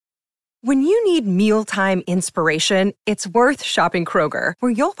When you need mealtime inspiration, it's worth shopping Kroger,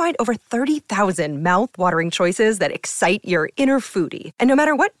 where you'll find over 30,000 mouth-watering choices that excite your inner foodie. And no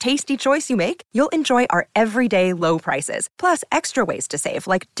matter what tasty choice you make, you'll enjoy our everyday low prices, plus extra ways to save,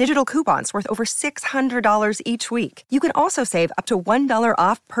 like digital coupons worth over $600 each week. You can also save up to $1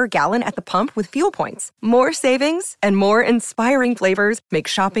 off per gallon at the pump with fuel points. More savings and more inspiring flavors make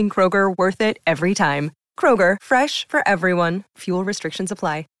shopping Kroger worth it every time. Kroger, fresh for everyone. Fuel restrictions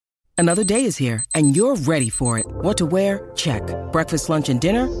apply. Another day is here, and you're ready for it. What to wear? Check. Breakfast, lunch, and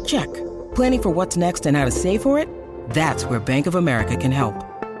dinner? Check. Planning for what's next and how to save for it? That's where Bank of America can help.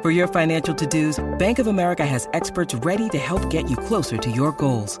 For your financial to-dos, Bank of America has experts ready to help get you closer to your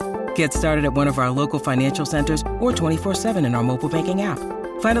goals. Get started at one of our local financial centers or 24/7 in our mobile banking app.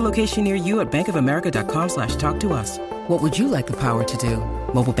 Find a location near you at bankofamerica.com/talktous. What would you like the power to do?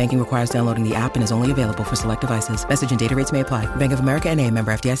 Mobile banking requires downloading the app and is only available for select devices. Message and data rates may apply. Bank of America N.A.,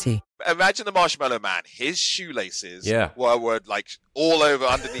 member FDIC. Imagine the Marshmallow Man. His shoelaces were like all over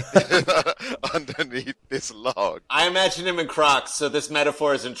underneath underneath this log. I imagine him in Crocs, so this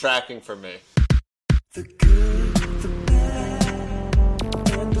metaphor isn't tracking for me. The good, the bad,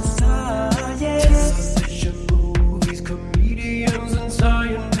 and the science. Television, movies, comedians, and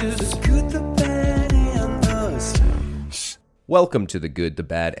scientists. The good, the bad, and the science. Welcome to The Good, the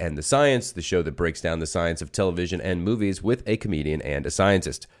Bad, and the Science, the show that breaks down the science of television and movies with a comedian and a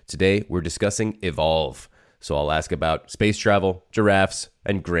scientist. Today, we're discussing Evolve. So I'll ask about space travel, giraffes,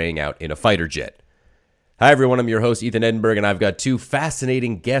 and graying out in a fighter jet. Hi, everyone. I'm your host, Ethan Edinburgh, and I've got two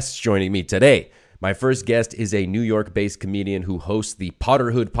fascinating guests joining me today. My first guest is a New York-based comedian who hosts the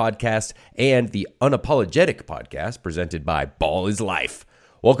Potterhood podcast and the Unapologetic podcast presented by Ball is Life.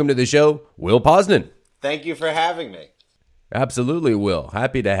 Welcome to the show, Will Poznan. Thank you for having me. Absolutely, Will.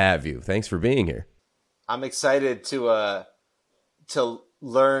 Happy to have you. Thanks for being here. I'm excited to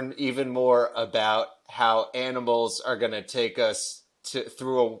learn even more about how animals are going to take us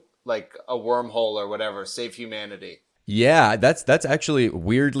through a wormhole or whatever, save humanity. Yeah, that's actually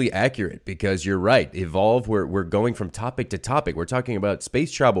weirdly accurate because you're right. Evolve, we're going from topic to topic. We're talking about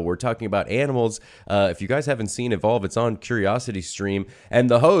space travel. We're talking about animals. If you guys haven't seen Evolve, it's on Curiosity Stream. And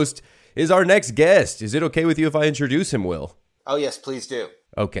the host is our next guest. Is it okay with you if I introduce him, Will? Oh, yes, please do.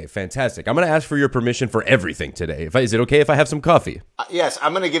 Okay, fantastic. I'm going to ask for your permission for everything today. Is it okay if I have some coffee? Yes,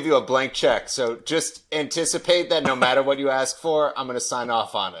 I'm going to give you a blank check. So just anticipate that no matter what you ask for, I'm going to sign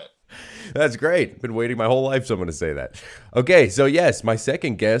off on it. That's great. Been waiting my whole life someone to say that. Okay, so yes, my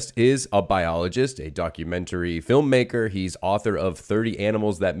second guest is a biologist, a documentary filmmaker. He's author of 30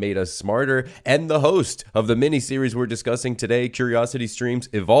 Animals That Made Us Smarter and the host of the mini-series we're discussing today, Curiosity Stream's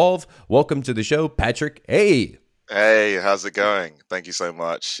Evolve. Welcome to the show, Patrick. Hey. Hey, how's it going? Thank you so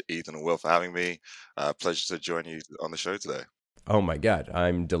much, Ethan and Will, for having me. Pleasure to join you on the show today. Oh my God,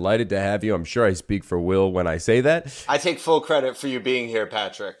 I'm delighted to have you. I'm sure I speak for Will when I say that. I take full credit for you being here,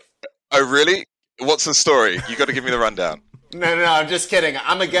 Patrick. Oh, really? What's the story? You got to give me the rundown. No, I'm just kidding.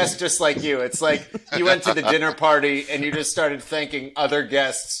 I'm a guest just like you. It's like you went to the dinner party and you just started thanking other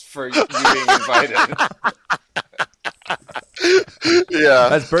guests for you being invited. Yeah.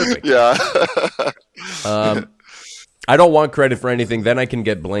 That's perfect. Yeah. I don't want credit for anything, then I can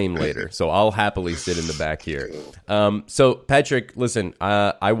get blamed later. So I'll happily sit in the back here. So Patrick, listen,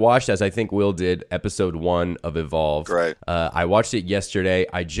 I watched, as I think Will did, episode 1 of Evolve. Great. I watched it yesterday.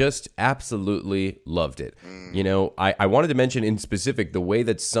 I just absolutely loved it. You know, I wanted to mention in specific the way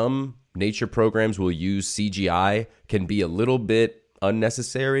that some nature programs will use CGI can be a little bit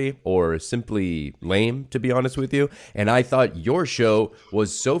unnecessary or simply lame, to be honest with you. And I thought your show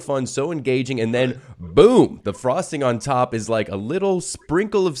was so fun, so engaging, and then boom, the frosting on top is like a little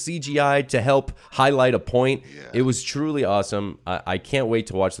sprinkle of CGI to help highlight a point. Yeah. It was truly awesome. I can't wait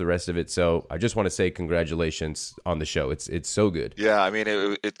to watch the rest of it. So I just want to say congratulations on the show. It's so good. Yeah, I mean,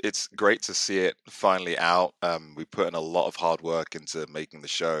 it's great to see it finally out. We put in a lot of hard work into making the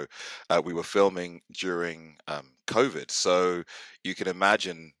show. We were filming during COVID, so you can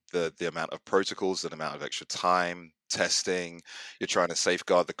imagine the amount of protocols, the amount of extra time, testing. You're trying to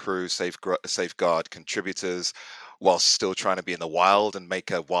safeguard the crew, safeguard contributors, while still trying to be in the wild and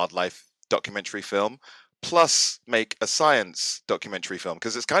make a wildlife documentary film, plus make a science documentary film,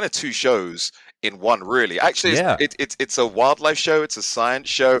 because it's kind of two shows in one, really. Actually, yeah. It's a wildlife show, it's a science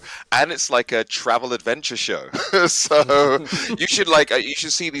show, and it's like a travel adventure show. So you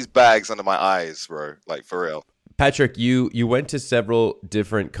should see these bags under my eyes, bro. Like, for real. Patrick, you went to several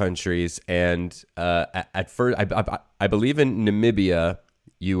different countries, and at first, I believe in Namibia,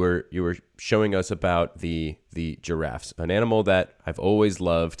 you were showing us about the giraffes, an animal that I've always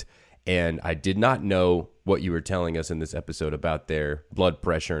loved. And I did not know what you were telling us in this episode about their blood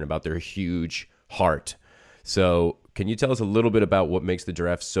pressure and about their huge heart. So can you tell us a little bit about what makes the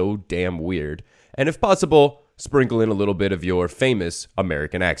giraffe so damn weird? And if possible, sprinkle in a little bit of your famous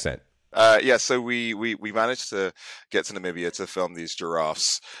American accent. So we managed to get to Namibia to film these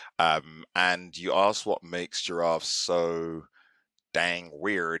giraffes. And you asked what makes giraffes so dang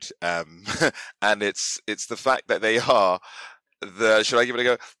weird. And it's the fact that they are should I give it a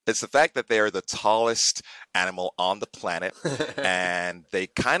go? It's the fact that they are the tallest animal on the planet, and they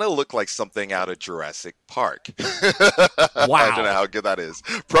kind of look like something out of Jurassic Park. Wow. I don't know how good that is.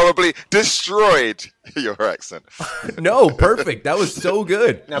 Probably destroyed your accent. No, perfect. That was so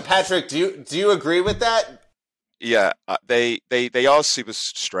good. Now, Patrick, do you agree with that? Yeah, they are super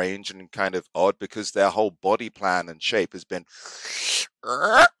strange and kind of odd because their whole body plan and shape has been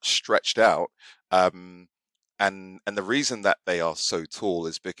stretched out. And the reason that they are so tall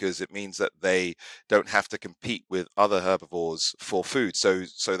is because it means that they don't have to compete with other herbivores for food. So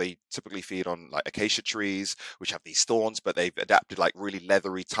they typically feed on like acacia trees, which have these thorns, but they've adapted like really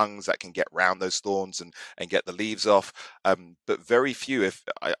leathery tongues that can get around those thorns and get the leaves off. But very few, if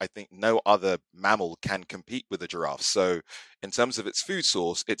I think no other mammal can compete with a giraffe. So in terms of its food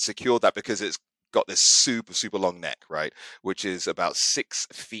source, it's secured that because it's got this super, super long neck, right? Which is about 6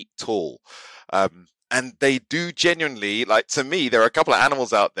 feet tall. And they do genuinely, like, to me, there are a couple of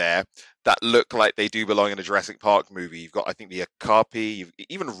animals out there that look like they do belong in a Jurassic Park movie. You've got, I think, the okapi,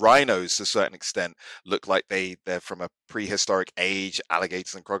 even rhinos to a certain extent look like they're from a prehistoric age,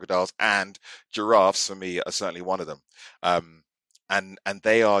 alligators and crocodiles, and giraffes, for me, are certainly one of them. And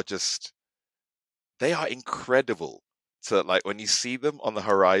they are incredible. So, like, when you see them on the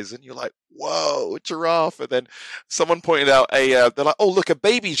horizon, you're like, whoa, giraffe. And then someone pointed out they're like, oh, look, a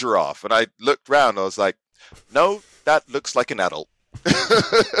baby giraffe. And I looked around, I was like, no, that looks like an adult.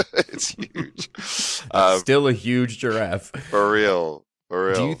 It's huge. Still a huge giraffe. For real.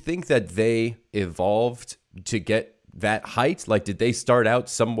 Do you think that they evolved to get that height? Like, did they start out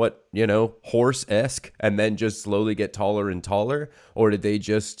somewhat, horse-esque and then just slowly get taller and taller? Or did they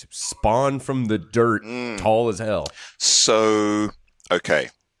just spawn from the dirt tall as hell? So, okay.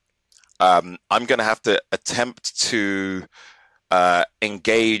 I'm going to have to attempt to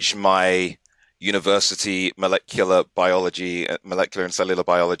engage my university molecular and cellular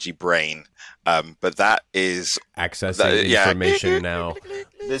biology brain. But that is accessing information now.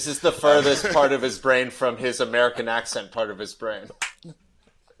 This is the furthest part of his brain from his American accent part of his brain.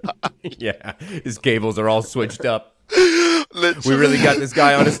 Yeah, his cables are all switched up. Literally. We really got this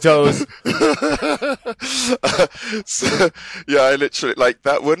guy on his toes. I literally, like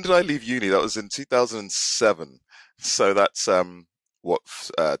that. When did I leave uni? That was in 2007. So that's 10,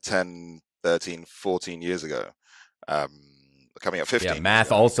 13, 14 years ago. Coming up 15. Yeah,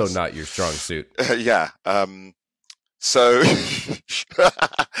 math also not your strong suit. Yeah. So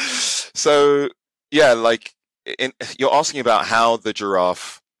yeah, like you're asking about how the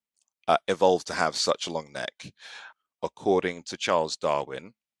giraffe evolved to have such a long neck. According to Charles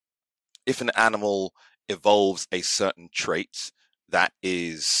Darwin, if an animal evolves a certain trait that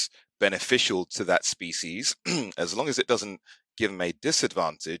is beneficial to that species, as long as it doesn't give them a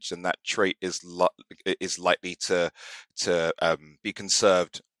disadvantage, then that trait is likely to be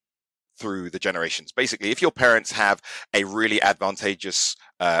conserved through the generations. Basically, if your parents have a really advantageous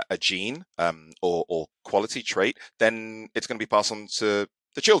a gene or quality trait, then it's going to be passed on to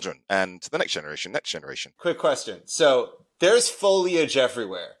the children and to the next generation. Quick question. So there's foliage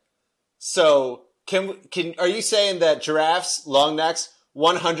everywhere. So are you saying that giraffes, long necks,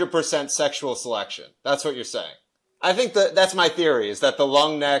 100% sexual selection? That's what you're saying. I think that's my theory, is that the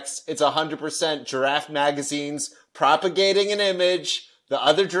long necks, it's 100% giraffe magazines propagating an image. The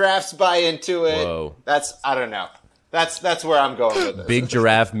other giraffes buy into it. Whoa. I don't know. That's where I'm going with this. Big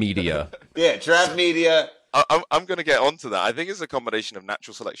giraffe media. Yeah, giraffe media. I'm going to get onto that. I think it's a combination of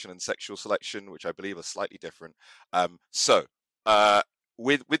natural selection and sexual selection, which I believe are slightly different.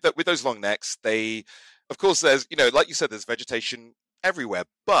 With those long necks, of course, there's, like you said, there's vegetation everywhere,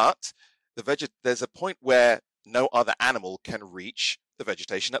 but there's a point where no other animal can reach the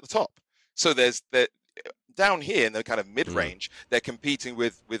vegetation at the top. So down here in the kind of mid-range, they're competing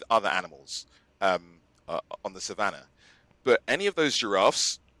with other animals on the savannah. But any of those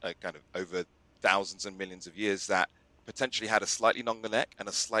giraffes, kind of over thousands and millions of years, that potentially had a slightly longer neck and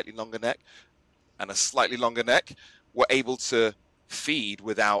a slightly longer neck and a slightly longer neck, were able to feed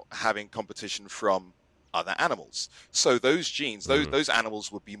without having competition from other animals. So those genes, those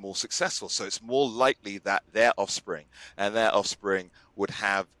animals would be more successful. So it's more likely that their offspring would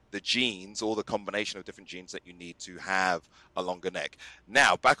have the genes or the combination of different genes that you need to have a longer neck.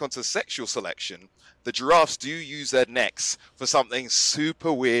 Now, back onto sexual selection, the giraffes do use their necks for something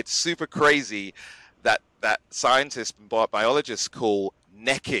super weird, super crazy that scientists and biologists call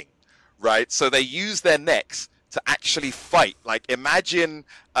necking, right? So they use their necks to actually fight. Like, imagine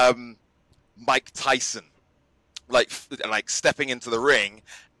Mike Tyson, like stepping into the ring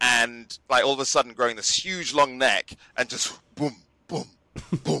and like all of a sudden growing this huge long neck and just boom, boom,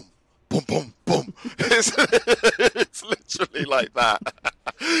 boom, boom, boom, boom. It's literally like that.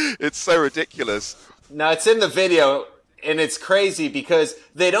 It's so ridiculous. Now, it's in the video, and it's crazy because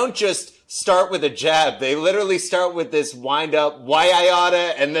they don't just start with a jab. They literally start with this wind-up, why I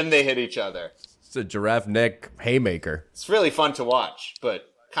oughta, and then they hit each other. It's a giraffe neck haymaker. It's really fun to watch,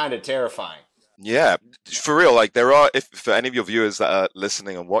 but kind of terrifying. Yeah, for real. Like there are, if for any of your viewers that are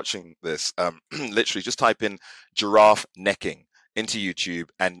listening and watching this, literally just type in giraffe necking into YouTube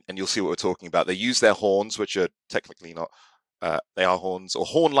and you'll see what we're talking about. They use their horns, which are technically not, they are horns or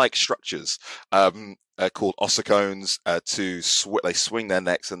horn-like structures called ossicones they swing their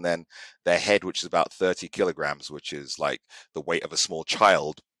necks, and then their head, which is about 30 kilograms, which is like the weight of a small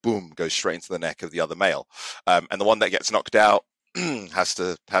child, boom, goes straight into the neck of the other male. And the one that gets knocked out has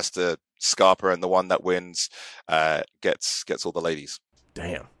to scarper, and the one that wins gets all the ladies.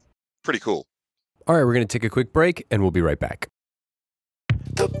 Damn. Pretty cool. All right, we're going to take a quick break, and we'll be right back.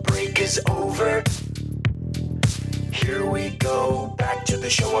 The break is over. Here we go, back to the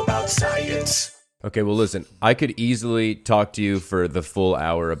show about science. Okay, well, listen, I could easily talk to you for the full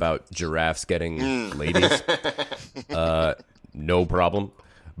hour about giraffes getting ladies. No problem.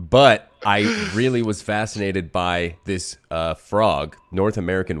 But I really was fascinated by this frog, North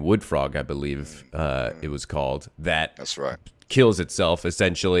American wood frog, I believe it was called, That's right. kills itself,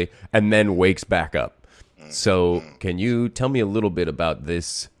 essentially, and then wakes back up. So can you tell me a little bit about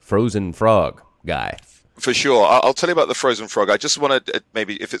this frozen frog guy? For sure. I'll tell you about the frozen frog. I just want to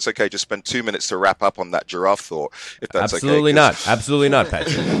maybe, if it's okay, just spend 2 minutes to wrap up on that giraffe thought, if that's Absolutely okay. not. Absolutely not,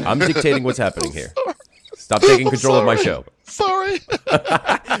 Patrick. I'm dictating what's happening here. Stop taking control of my show. Sorry.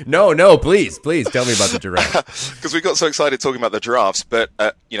 No, please tell me about the giraffe. Because we got so excited talking about the giraffes, but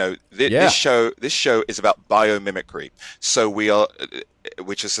this show is about biomimicry. So we are,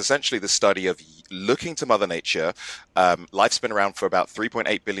 which is essentially the study of looking to Mother Nature. Life's been around for about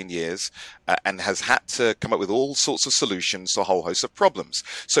 3.8 billion years and has had to come up with all sorts of solutions to a whole host of problems.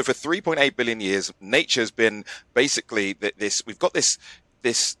 So for 3.8 billion years, nature's been basically this. We've got this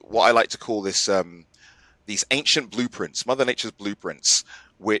what I like to call this. These ancient blueprints, Mother Nature's blueprints,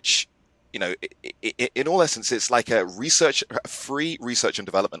 which, in all essence, it's like a free research and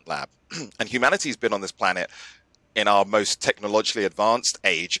development lab. And humanity's been on this planet in our most technologically advanced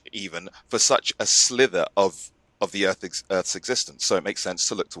age, even for such a slither of the Earth's existence. So it makes sense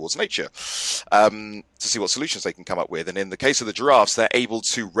to look towards nature to see what solutions they can come up with. And in the case of the giraffes, they're able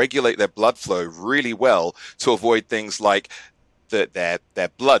to regulate their blood flow really well to avoid things like their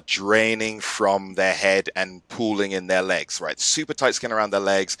blood draining from their head and pooling in their legs, right? Super tight skin around their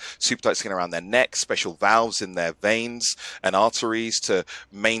legs, super tight skin around their neck, special valves in their veins and arteries to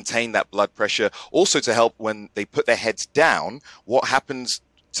maintain that blood pressure. Also to help when they put their heads down, what happens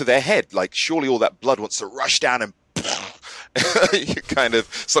to their head? Like surely all that blood wants to rush down and kind of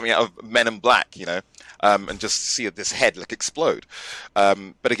something out of Men in Black, and just see this head like explode.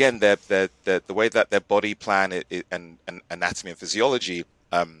 But again, the way that their body plan and anatomy and physiology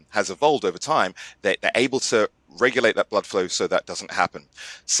has evolved over time, they're able to regulate that blood flow so that doesn't happen.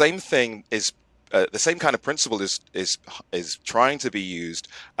 Same thing is. The same kind of principle is trying to be used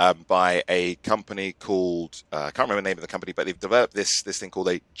by a company called I can't remember the name of the company, but they've developed this thing called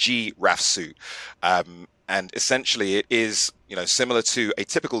a G-RAF suit, and essentially it is similar to a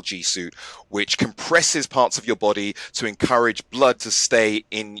typical G suit, which compresses parts of your body to encourage blood to stay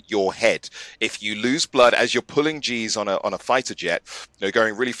in your head. If you lose blood as you're pulling G's on a fighter jet,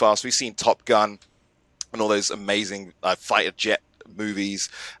 going really fast, we've seen Top Gun and all those amazing fighter jet movies,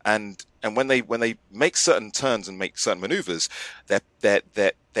 and when they make certain turns and make certain maneuvers, they're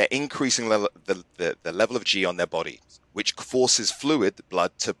increasing the level of G on their body, which forces fluid, the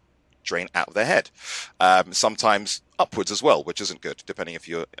blood, to drain out of their head. Sometimes upwards as well, which isn't good, depending if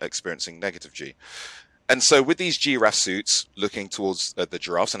you're experiencing negative G. And so with these giraffe suits, looking towards the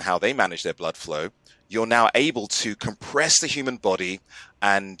giraffes and how they manage their blood flow, you're now able to compress the human body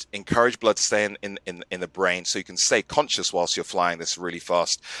and encourage blood to stay in the brain, so you can stay conscious whilst you're flying this really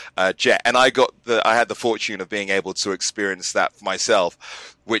fast jet. And I had the fortune of being able to experience that for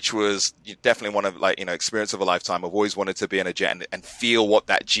myself, which was definitely one of experience of a lifetime. I've always wanted to be in a jet and feel what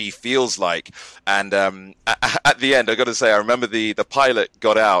that G feels like. And at the end, I got to say, I remember the pilot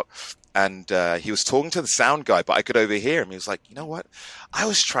got out. And he was talking to the sound guy, but I could overhear him. He was like, you know what? I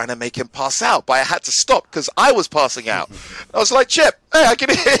was trying to make him pass out, but I had to stop because I was passing out. I was like, Chip, hey, I can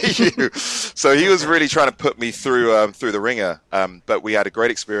hear you. So he was really trying to put me through the ringer. But we had a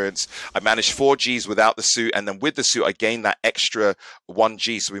great experience. I managed 4 Gs without the suit. And then with the suit, I gained that extra 1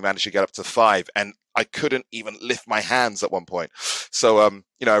 G. So we managed to get up to 5. And I couldn't even lift my hands at one point. So,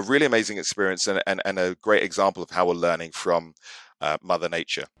 a really amazing experience and a great example of how we're learning from Mother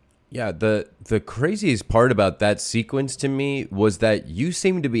Nature. Yeah, the craziest part about that sequence to me was that you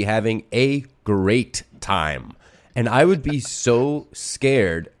seemed to be having a great time. And I would be so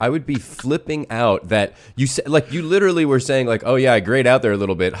scared. I would be flipping out that you literally were saying like, "Oh yeah, I grayed out there a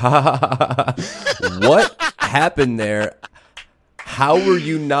little bit." What happened there? How were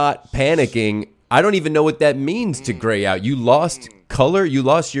you not panicking? I don't even know what that means to gray out. You lost color. You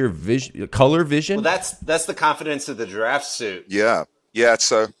lost your color vision. Well, that's the confidence of the giraffe suit. Yeah. Yeah,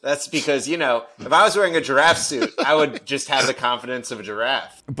 so that's because, if I was wearing a giraffe suit, I would just have the confidence of a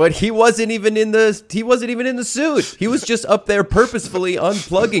giraffe. But he wasn't even in the suit. He was just up there purposefully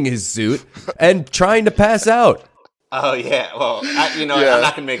unplugging his suit and trying to pass out. Oh yeah. Well, I'm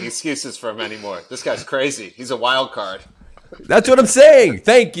not going to make excuses for him anymore. This guy's crazy. He's a wild card. That's what I'm saying.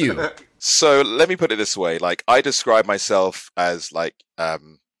 Thank you. So let me put it this way. Like, I describe myself as a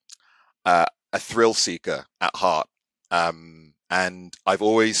thrill seeker at heart. And I've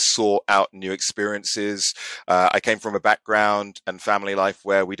always sought out new experiences. I came from a background and family life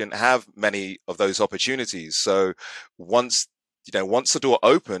where we didn't have many of those opportunities. So once the door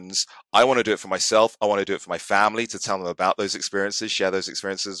opens, I want to do it for myself. I want to do it for my family, to tell them about those experiences, share those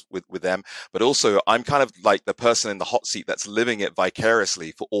experiences with them. But also, I'm kind of like the person in the hot seat that's living it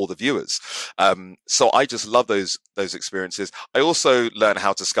vicariously for all the viewers. So I just love those experiences. I also learned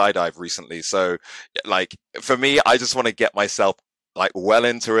how to skydive recently. So for me, I just want to get myself well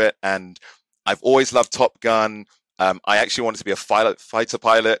into it. And I've always loved Top Gun. I actually wanted to be a fighter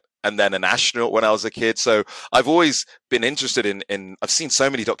pilot and then an astronaut when I was a kid. So I've always been interested in I've seen so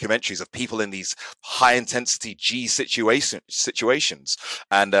many documentaries of people in these high intensity G situations.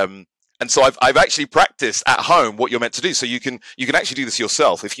 And so I've actually practiced at home what you're meant to do. So you can actually do this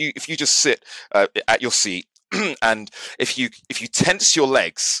yourself. If you just sit at your seat and if you tense your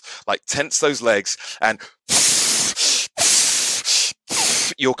legs, tense those legs, and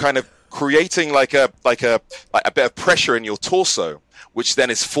you're kind of creating like a bit of pressure in your torso, which then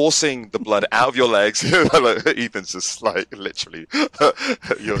is forcing the blood out of your legs. Ethan's just literally,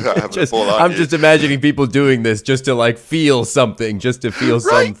 you're having a fall. I'm just imagining people doing this just to feel something, just to feel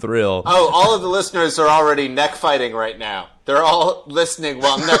some thrill. Oh, all of the listeners are already neck fighting right now. They're all listening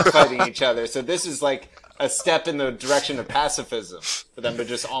while neck fighting each other. So this is a step in the direction of pacifism for them to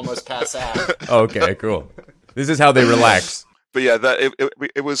just almost pass out. Okay, cool. This is how they relax. But yeah,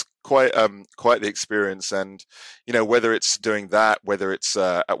 it was quite the experience, and whether it's doing that, whether it's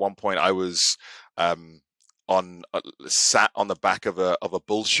at one point I was sat on the back of a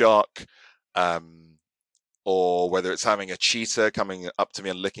bull shark, or whether it's having a cheetah coming up to me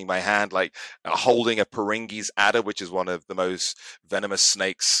and licking my hand, holding a Peringues adder, which is one of the most venomous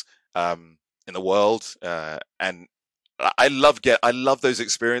snakes in the world, and I love those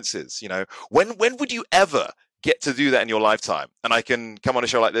experiences. When would you ever get to do that in your lifetime? And I can come on a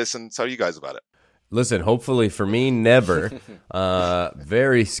show like this and tell you guys about it. Listen, hopefully for me, never.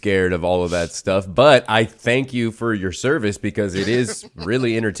 Very scared of all of that stuff. But I thank you for your service, because it is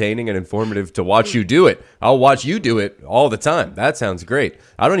really entertaining and informative to watch you do it. I'll watch you do it all the time. That sounds great.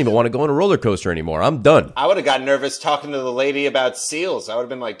 I don't even want to go on a roller coaster anymore. I'm done. I would have gotten nervous talking to the lady about seals. I would have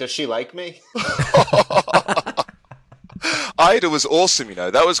been like, does she like me? Ida was awesome,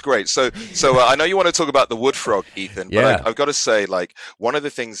 that was great. So I know you want to talk about the wood frog, Ethan, but yeah. I've got to say, one of the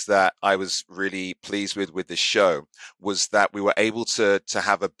things that I was really pleased with this show was that we were able to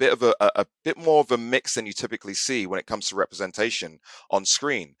have a bit more of a mix than you typically see when it comes to representation on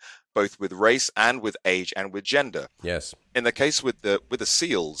screen, both with race and with age and with gender. Yes. In the case with the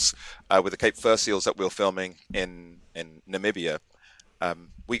seals, with the Cape Fur seals that we were filming in Namibia, I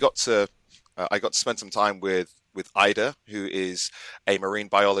got to spend some time with Ida, who is a marine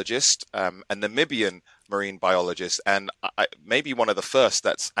biologist, a Namibian marine biologist, and maybe one of the first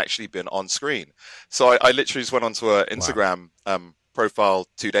that's actually been on screen. So I literally just went onto her Instagram profile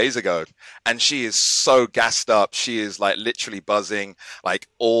 2 days ago, and she is so gassed up. She is like literally buzzing. Like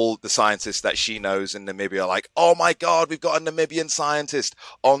all the scientists that she knows in Namibia are like, oh my God, we've got a Namibian scientist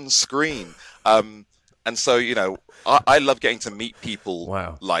on screen. And so, you know, I love getting to meet people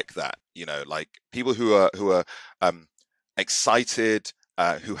like that, you know, like people who are excited,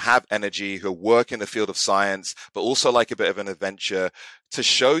 who have energy, who work in the field of science, but also like a bit of an adventure, to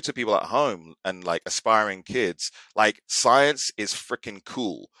show to people at home and like aspiring kids, like science is freaking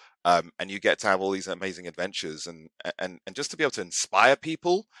cool. And you get to have all these amazing adventures and just to be able to inspire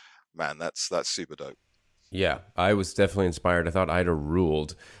people, man, that's super dope. Yeah, I was definitely inspired. I thought Ida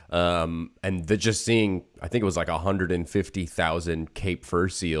ruled. And just seeing, I think it was like 150,000 Cape fur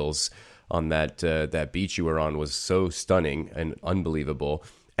seals on that beach you were on was so stunning and unbelievable.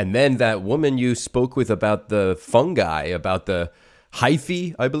 And then that woman you spoke with about the fungi, about the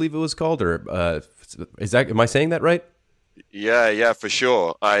hyphae, I believe it was called, or am I saying that right? Yeah, for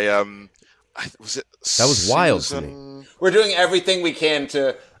sure. Was it that was wild to me. We're doing everything we can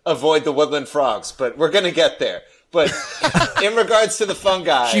to avoid the woodland frogs, but we're going to get there. But in regards to the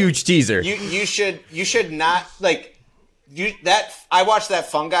fungi, huge teaser. You should not I watched that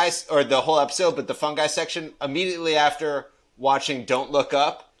fungi or the whole episode, but the fungi section immediately after watching Don't Look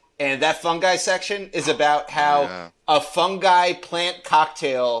Up, and that fungi section is about how a fungi plant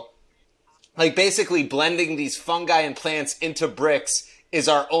cocktail, like basically blending these fungi and plants into bricks, is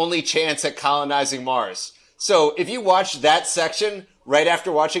our only chance at colonizing Mars. So if you watch that section right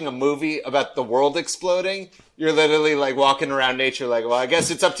after watching a movie about the world exploding, you're literally like walking around nature like, well, I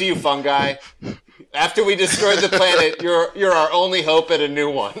guess it's up to you, fungi. After we destroyed the planet, you're our only hope at a new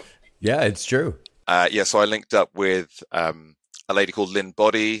one. Yeah, it's true. So I linked up with a lady called Lynn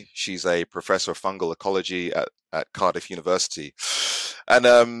Boddy. She's a professor of fungal ecology at Cardiff University.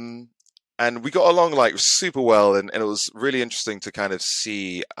 And we got along like super well, and it was really interesting to kind of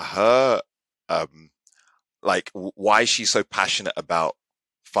see her like why she's so passionate about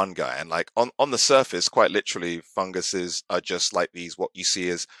fungi. And like on the surface, quite literally, funguses are just like these, what you see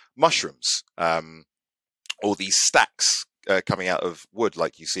as mushrooms, or these stacks coming out of wood,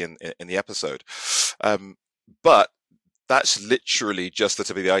 like you see in the episode. But that's literally just the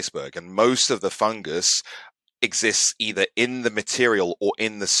tip of the iceberg. And most of the fungus exists either in the material or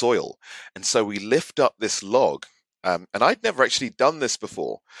in the soil. And so we lift up this log. And I'd never actually done this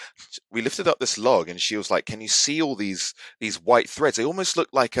before. We lifted up this log, and she was like, "Can you see all these white threads? They almost look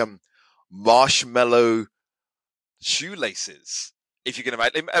like marshmallow shoelaces." If you can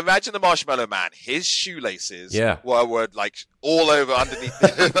imagine the Marshmallow Man, his shoelaces were like all over underneath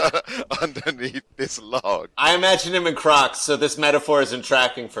this log. I imagine him in Crocs, so this metaphor isn't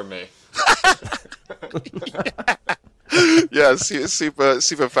tracking for me. Yeah,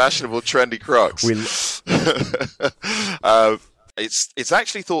 super fashionable, trendy Crocs. It's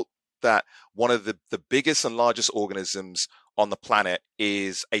actually thought that one of the biggest and largest organisms on the planet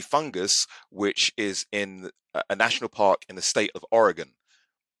is a fungus, which is in a national park in the state of Oregon.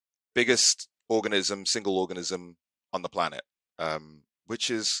 Biggest single organism on the planet,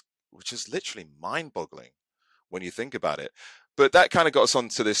 which is literally mind-boggling when you think about it. But that kind of got us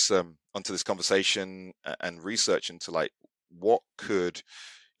onto this conversation and research into like what could,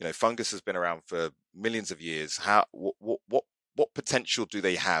 fungus has been around for millions of years. What potential do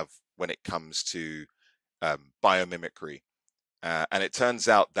they have when it comes to biomimicry? And it turns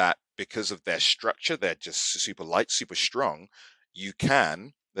out that because of their structure, they're just super light, super strong. You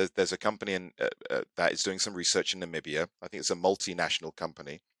can. There's a company that is doing some research in Namibia. I think it's a multinational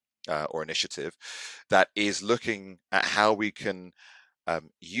company. Or initiative that is looking at how we can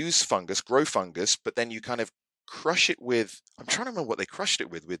use fungus, grow fungus, but then you kind of crush it with, I'm trying to remember what they crushed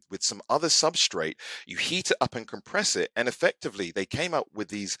it with some other substrate. You heat it up and compress it, and effectively they came up with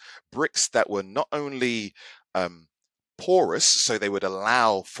these bricks that were not only porous, so they would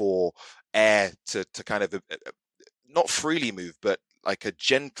allow for air to kind of not freely move, but like a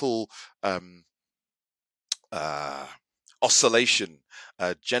gentle oscillation,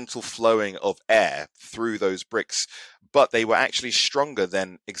 gentle flowing of air through those bricks, but they were actually stronger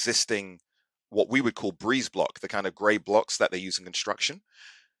than existing, what we would call breeze block, the kind of grey blocks that they use in construction.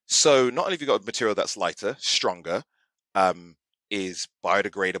 So not only have you got a material that's lighter, stronger, is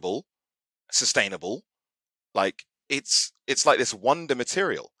biodegradable, sustainable, like it's like this wonder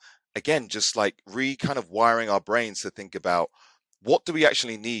material. Again, just like kind of wiring our brains to think about what do we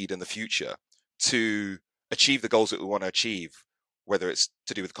actually need in the future to achieve the goals that we want to achieve, whether it's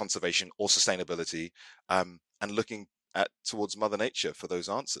to do with conservation or sustainability, and looking towards Mother Nature for those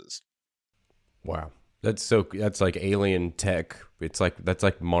answers. Wow. That's like alien tech. That's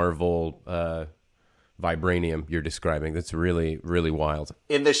like Marvel vibranium you're describing. That's really, really wild.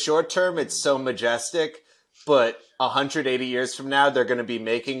 In the short term, it's so majestic, but 180 years from now, they're going to be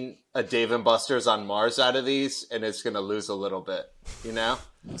making a Dave and Buster's on Mars out of these, and it's going to lose a little bit, you know?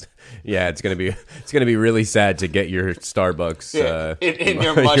 Yeah, it's gonna be really sad to get your Starbucks in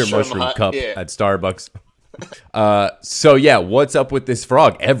your your mushroom cup yeah. at Starbucks. So yeah, what's up with this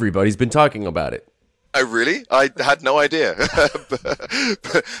frog? Everybody's been talking about it. Oh, really? I had no idea.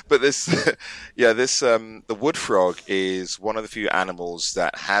 but this, the wood frog is one of the few animals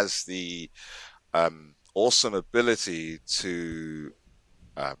that has the awesome ability to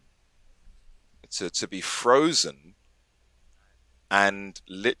be frozen and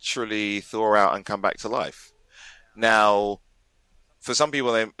literally thaw out and come back to life. Now, for some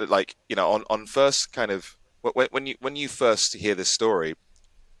people, they like, on first kind of when you first hear this story,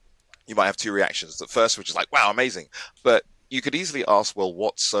 you might have two reactions. The first, which is like, wow, amazing. But you could easily ask, well,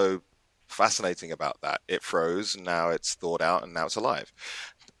 what's so fascinating about that? It froze, and now it's thawed out, and now it's alive.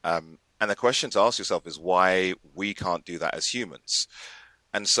 And the question to ask yourself is why we can't do that as humans.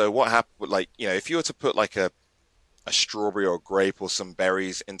 And so what happened, like, if you were to put like a strawberry or a grape or some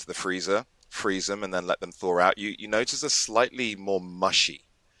berries into the freezer, freeze them, and then let them thaw out, you notice they're slightly more mushy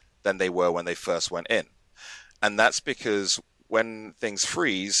than they were when they first went in. And that's because when things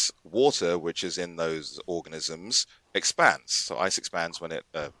freeze, water, which is in those organisms, expands. So ice expands when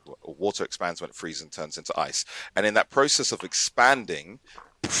water expands when it freezes and turns into ice. And in that process of expanding,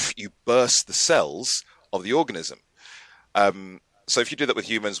 you burst the cells of the organism. So if you do that with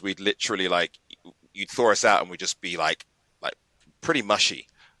humans, we'd literally you'd thaw us out and we'd just be like pretty mushy.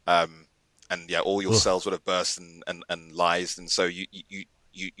 And yeah, all your cells would have burst and lysed. And so you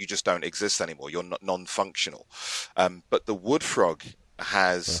just don't exist anymore. You're not non-functional. But the wood frog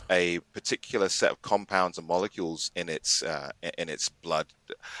has a particular set of compounds and molecules in its blood.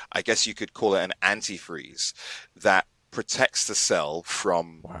 I guess you could call it an antifreeze that protects the cell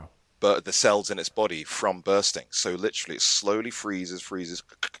from the cells in its body from bursting. So literally, it slowly freezes,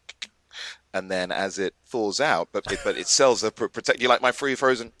 and then as it thaws out, but its cells are protect. You like my free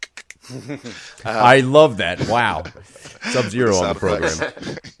frozen? I love that. Wow, Sub-Zero on the program.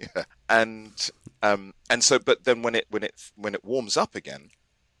 Yeah. And so, but then when it warms up again,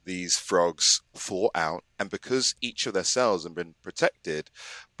 these frogs thaw out, and because each of their cells have been protected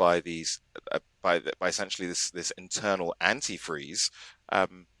by these by essentially this internal antifreeze,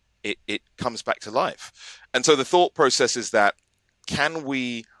 it comes back to life. And so the thought process is that, can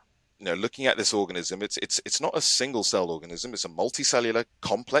we, looking at this organism, it's not a single cell organism, it's a multicellular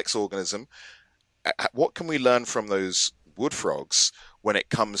complex organism. What can we learn from those wood frogs when it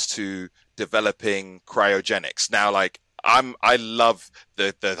comes to developing cryogenics? Now, I love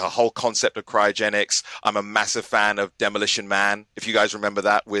the whole concept of cryogenics. I'm a massive fan of Demolition Man, if you guys remember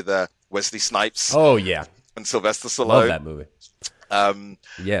that, with Wesley Snipes. Oh yeah, and Sylvester Stallone. Love that movie.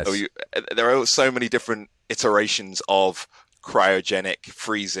 Yes, there are so many different iterations of cryogenic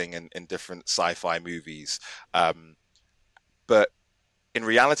freezing in different sci-fi movies, but in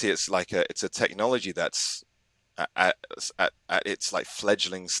reality, it's a technology that's at its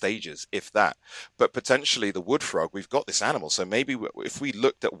fledgling stages, if that. But potentially the wood frog, we've got this animal, so maybe if we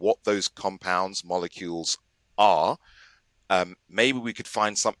looked at what those compounds, molecules are, maybe we could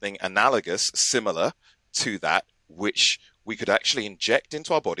find something analogous, similar to that, which we could actually inject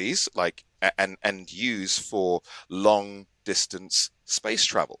into our bodies, and use for long distance space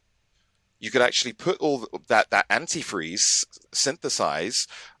travel. You could actually put all that antifreeze, synthesize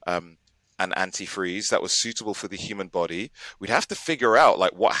an antifreeze that was suitable for the human body. We'd have to figure out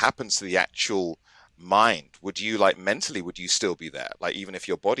what happens to the actual mind. Would you mentally, would you still be there? Even if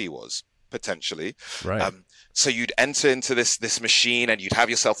your body was, potentially. Right. So you'd enter into this machine and you'd have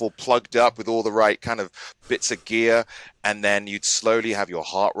yourself all plugged up with all the right kind of bits of gear, and then you'd slowly have your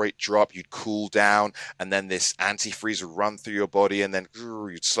heart rate drop, you'd cool down, and then this antifreeze would run through your body, and then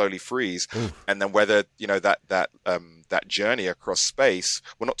you'd slowly freeze. And then whether that journey across space,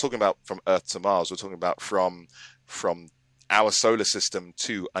 we're not talking about from Earth to Mars, we're talking about from our solar system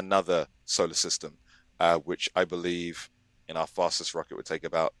to another solar system, which I believe in our fastest rocket would take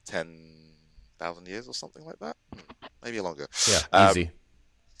about 10,000 years or something like that, maybe longer. Yeah, easy.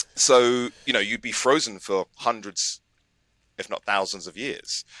 So you'd be frozen for hundreds, if not thousands, of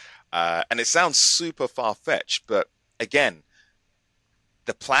years, and it sounds super far-fetched, but again,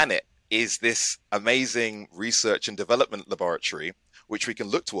 the planet is this amazing research and development laboratory which we can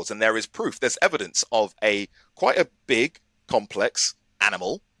look towards, and there is proof, there's evidence of quite a big, complex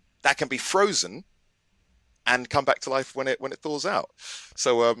animal that can be frozen and come back to life when it thaws out.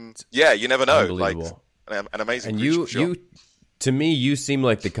 So you never know. an amazing And creature, you, for sure. you, to me, you seem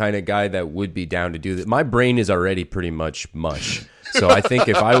like the kind of guy that would be down to do that. My brain is already pretty much mush, so I think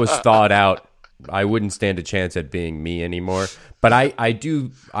if I was thawed out, I wouldn't stand a chance at being me anymore. But I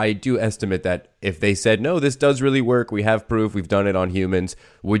do estimate that if they said no, this does really work, we have proof, we've done it on humans,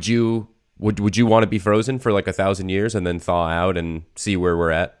 would you want to be frozen for like 1,000 years and then thaw out and see where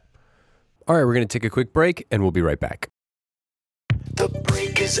we're at? All right, we're going to take a quick break, and we'll be right back. The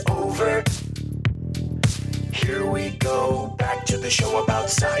break is over. Here we go, back to the show about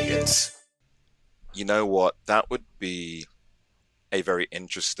science. You know what? That would be a very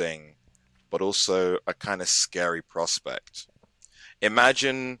interesting, but also a kind of scary prospect.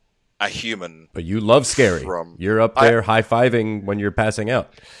 Imagine a human. But you love scary. You're up there high-fiving when you're passing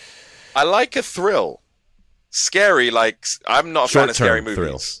out. I like a thrill. Scary, like, I'm not a fan of scary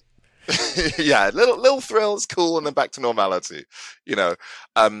movies. Yeah, little thrill is cool, and then back to normality, you know.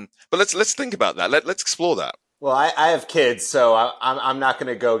 But let's think about that. Let's explore that. Well, I have kids, so I'm not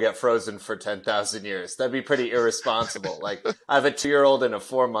going to go get frozen for 10,000 years. That'd be pretty irresponsible. Like, I have a 2-year-old and a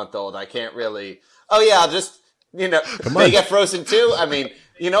 4-month-old. I can't really. Oh yeah, I'll just they get frozen too. I mean,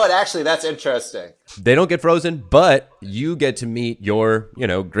 you know what? Actually, that's interesting. They don't get frozen, but you get to meet your,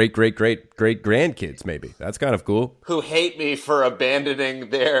 great grandkids. Maybe that's kind of cool. Who hate me for abandoning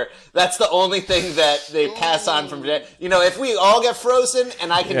their. That's the only thing that they pass on from. If we all get frozen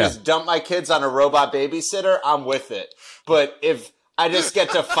and I can just dump my kids on a robot babysitter, I'm with it. But if I just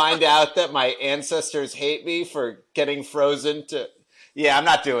get to find out that my ancestors hate me for getting frozen, I'm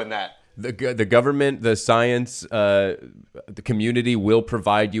not doing that. The government, the science, the community will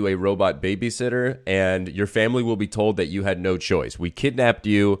provide you a robot babysitter, and your family will be told that you had no choice. We kidnapped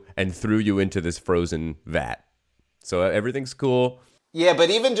you and threw you into this frozen vat. So everything's cool. Yeah, but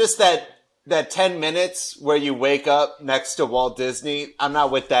even just that 10 minutes where you wake up next to Walt Disney, I'm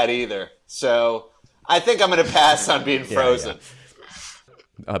not with that either. So I think I'm going to pass on being frozen.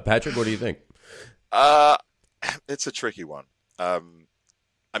 Yeah. Patrick, what do you think? It's a tricky one.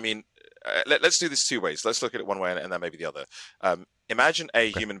 I mean, let's do this two ways. Let's look at it one way and then maybe the other. Imagine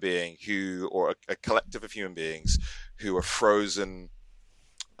a human being or a collective of human beings who are frozen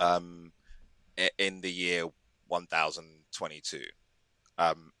in the year 1022.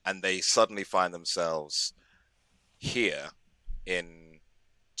 And they suddenly find themselves here in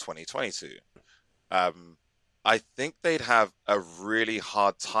 2022. I think they'd have a really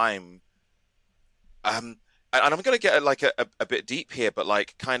hard time. And I'm going to get a bit deep here, but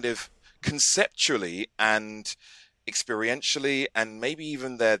like kind of conceptually and experientially, and maybe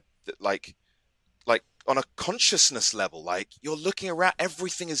even like on a consciousness level, like you're looking around,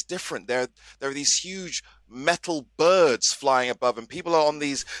 everything is different. There are these huge metal birds flying above, and people are on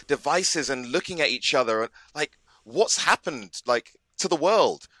these devices and looking at each other, and like what's happened like to the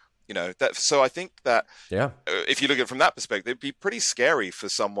world, so I think that if you look at it from that perspective, it'd be pretty scary for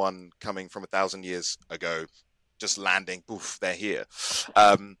someone coming from 1,000 years ago, just landing, poof, they're here.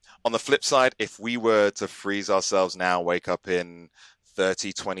 On the flip side, if we were to freeze ourselves now, wake up in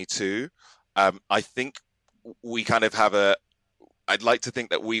 3022, I think we kind of have I'd like to think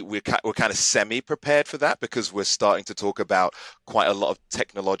that we're kind of semi-prepared for that, because we're starting to talk about quite a lot of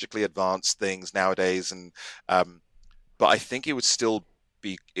technologically advanced things nowadays. And but I think it would still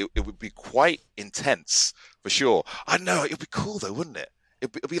be, it would be quite intense for sure. I know, it'd be cool though, wouldn't it?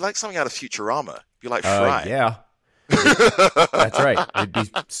 It'd be like something out of Futurama. It'd be like Fry. Yeah. That's right. It'd be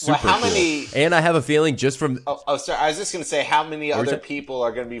super cool. And I have a feeling just from... Oh, sorry. I was just going to say how many other people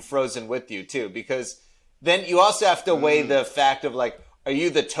are going to be frozen with you, too. Because then you also have to weigh the fact of, like, are you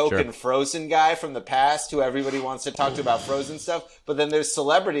the token Frozen guy from the past who everybody wants to talk to about Frozen stuff? But then there's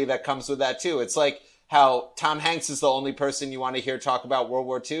celebrity that comes with that, too. It's like how Tom Hanks is the only person you want to hear talk about World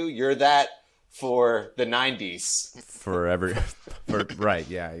War II. You're that for the 90s. Right,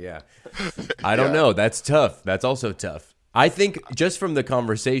 yeah. I don't know. That's tough. That's also tough. I think just from the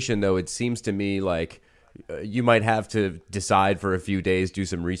conversation, though, it seems to me like you might have to decide for a few days, do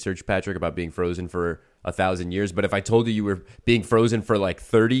some research, Patrick, about being frozen for 1,000 years. But if I told you were being frozen for like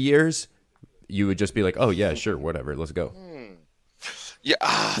 30 years, you would just be like, oh, yeah, sure, whatever, let's go. Yeah,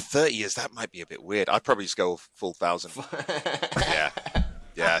 30 years, that might be a bit weird. I'd probably just go full 1,000.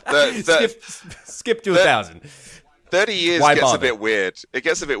 Yeah. Skip to 1,000. 30 years gets a bit weird. It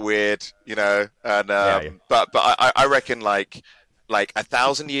gets a bit weird, and but I reckon like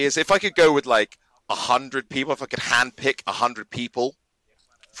 1,000 years. If I could go with like 100 people, if I could handpick 100 people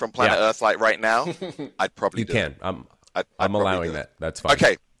from planet Earth, like right now, I'd probably do it. I'm allowing that. That's fine.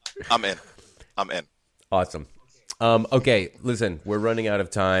 Okay, I'm in. Awesome. Okay, listen, we're running out of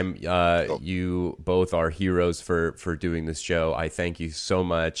time. Cool. You both are heroes for doing this show. I thank you so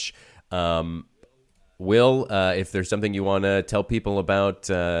much. Will, if there's something you want to tell people about,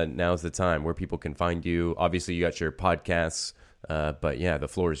 now's the time where people can find you. Obviously, you got your podcasts, but yeah, the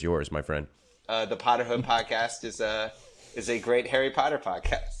floor is yours, my friend. The Potterhood podcast is a great Harry Potter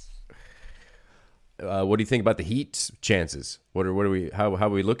podcast. What do you think about the Heat's chances? How are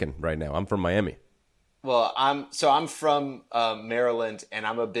we looking right now? I'm from Miami. Well, I'm from Maryland, and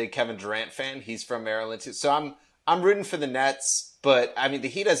I'm a big Kevin Durant fan. He's from Maryland too, so I'm rooting for the Nets. But I mean, the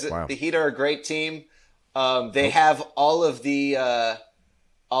Heat are a great team. They have all of the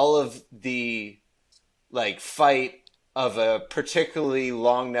like fight of a particularly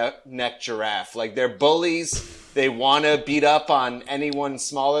long neck giraffe. Like, they're bullies. They want to beat up on anyone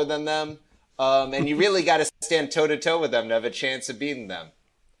smaller than them. And you really got to stand toe to toe with them to have a chance of beating them.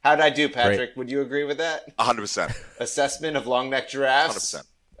 How'd I do, Patrick? Great. Would you agree with that? 100%. Assessment of long neck giraffes? 100%.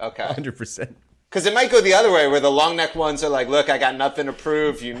 Okay. 100%. Because it might go the other way, where the long neck ones are like, look, I got nothing to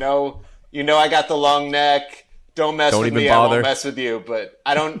prove. You know I got the long neck. Don't mess with me. Bother. I won't mess with you. But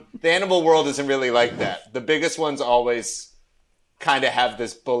the animal world isn't really like that. The biggest ones always kind of have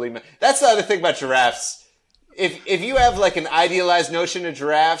this bully. That's the other thing about giraffes. If you have like an idealized notion of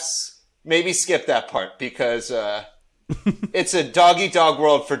giraffes, maybe skip that part, because it's a dog-eat-dog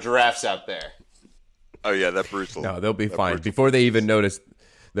world for giraffes out there. Oh yeah, they're brutal. No, they'll be fine. Brutal. Before they even notice,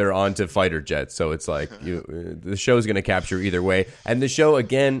 they're on to fighter jets. So it's like the show's going to capture either way. And the show,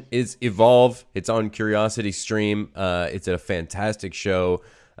 again, is Evolve. It's on Curiosity Stream. It's a fantastic show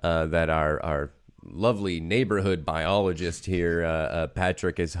that our lovely neighborhood biologist here,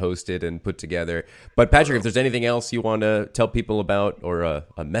 Patrick, has hosted and put together. But Patrick, if there's anything else you want to tell people about, or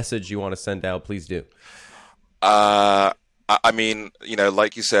a message you want to send out, please do. I mean,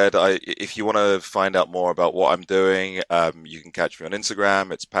 like you said, if you want to find out more about what I'm doing, you can catch me on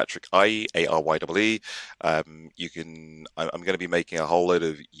Instagram. It's Patrick Aryee, Arye. I'm going to be making a whole load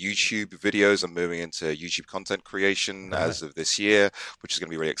of YouTube videos. I'm moving into YouTube content creation as of this year, which is going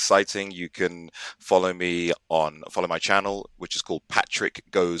to be really exciting. You can follow my channel, which is called Patrick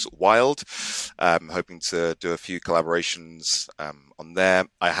Goes Wild. I'm hoping to do a few collaborations on there.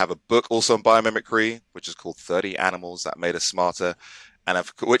 I have a book also on biomimicry, which is called 30 Animals That Made Us Smarter,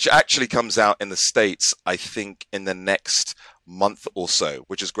 which actually comes out in the States, I think, in the next month or so,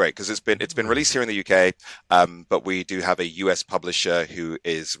 which is great because it's been released here in the UK, but we do have a US publisher who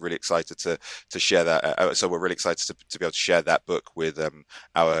is really excited to share that. So we're really excited to be able to share that book with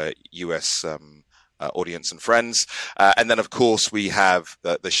our US audience and friends. And then, of course, we have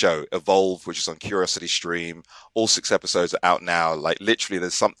the show Evolve, which is on Curiosity Stream. All 6 episodes are out now. Like, literally,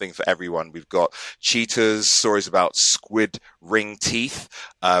 there's something for everyone. We've got cheetahs, stories about squid ring teeth,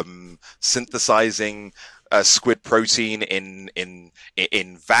 synthesizing squid protein in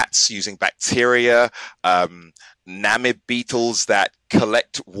vats using bacteria, namib beetles that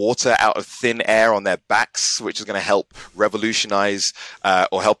collect water out of thin air on their backs, which is going to help revolutionize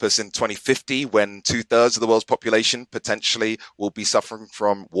or help us in 2050 when 2/3 of the world's population potentially will be suffering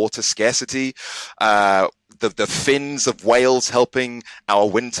from water scarcity. The fins of whales helping our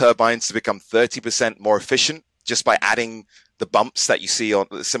wind turbines to become 30% more efficient just by adding the bumps that you see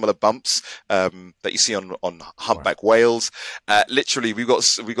on similar bumps that you see on humpback whales. Literally, we've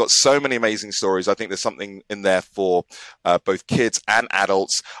got so many amazing stories. I think there's something in there for both kids and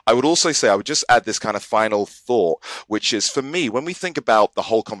adults. I would also say, I would just add this kind of final thought, which is, for me, when we think about the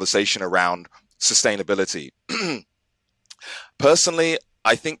whole conversation around sustainability, personally,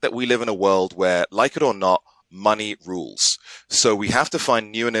 I think that we live in a world where, like it or not, money rules. So we have to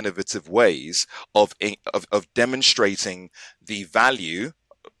find new and innovative ways of demonstrating the value.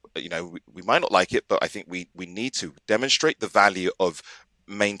 We might not like it, but I think we need to demonstrate the value of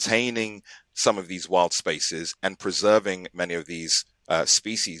maintaining some of these wild spaces and preserving many of these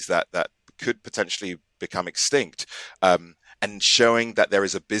species that could potentially become extinct. And showing that there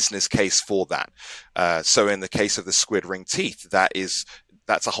is a business case for that. So in the case of the squid ring teeth, that's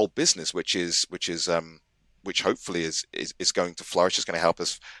a whole business, which hopefully is going to flourish. It's going to help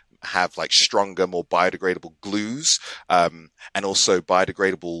us have like stronger, more biodegradable glues, and also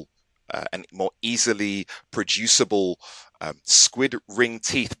biodegradable and more easily producible squid ring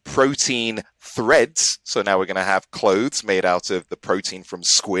teeth protein threads. So now we're going to have clothes made out of the protein from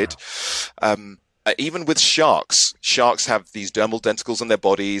squid. Even with sharks have these dermal denticles in their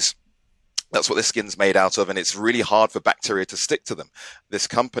bodies. That's what their skin's made out of, and it's really hard for bacteria to stick to them. This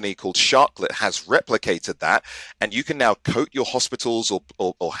company called Sharklet has replicated that, and you can now coat your hospitals or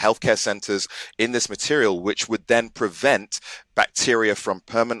healthcare centers in this material, which would then prevent bacteria from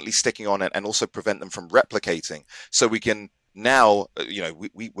permanently sticking on it and also prevent them from replicating. So we can now,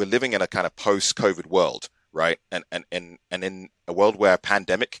 we're living in a kind of post-COVID world, right? And in a world where a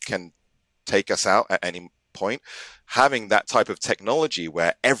pandemic can take us out at any point. Having that type of technology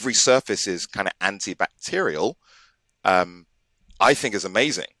where every surface is kind of antibacterial, I think is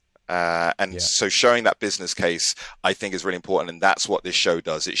amazing. So showing that business case, I think, is really important. And that's what this show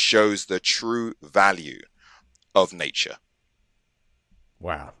does. It shows the true value of nature.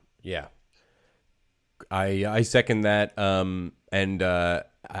 Wow. Yeah. I second that.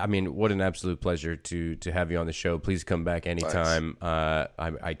 I mean, what an absolute pleasure to have you on the show. Please come back anytime.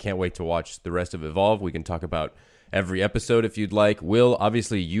 I can't wait to watch the rest of Evolve. We can talk about every episode if you'd like. Will,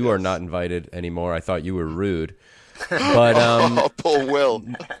 obviously you are not invited anymore. I thought you were rude. But poor Will.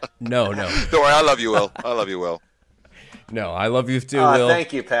 No. Don't worry, I love you, Will. I love you, Will. No, I love you too, Will.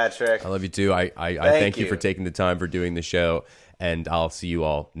 Thank you, Patrick. I love you too. I thank you for taking the time for doing the show, and I'll see you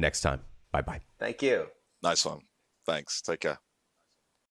all next time. Bye-bye. Thank you. Nice one. Thanks. Take care.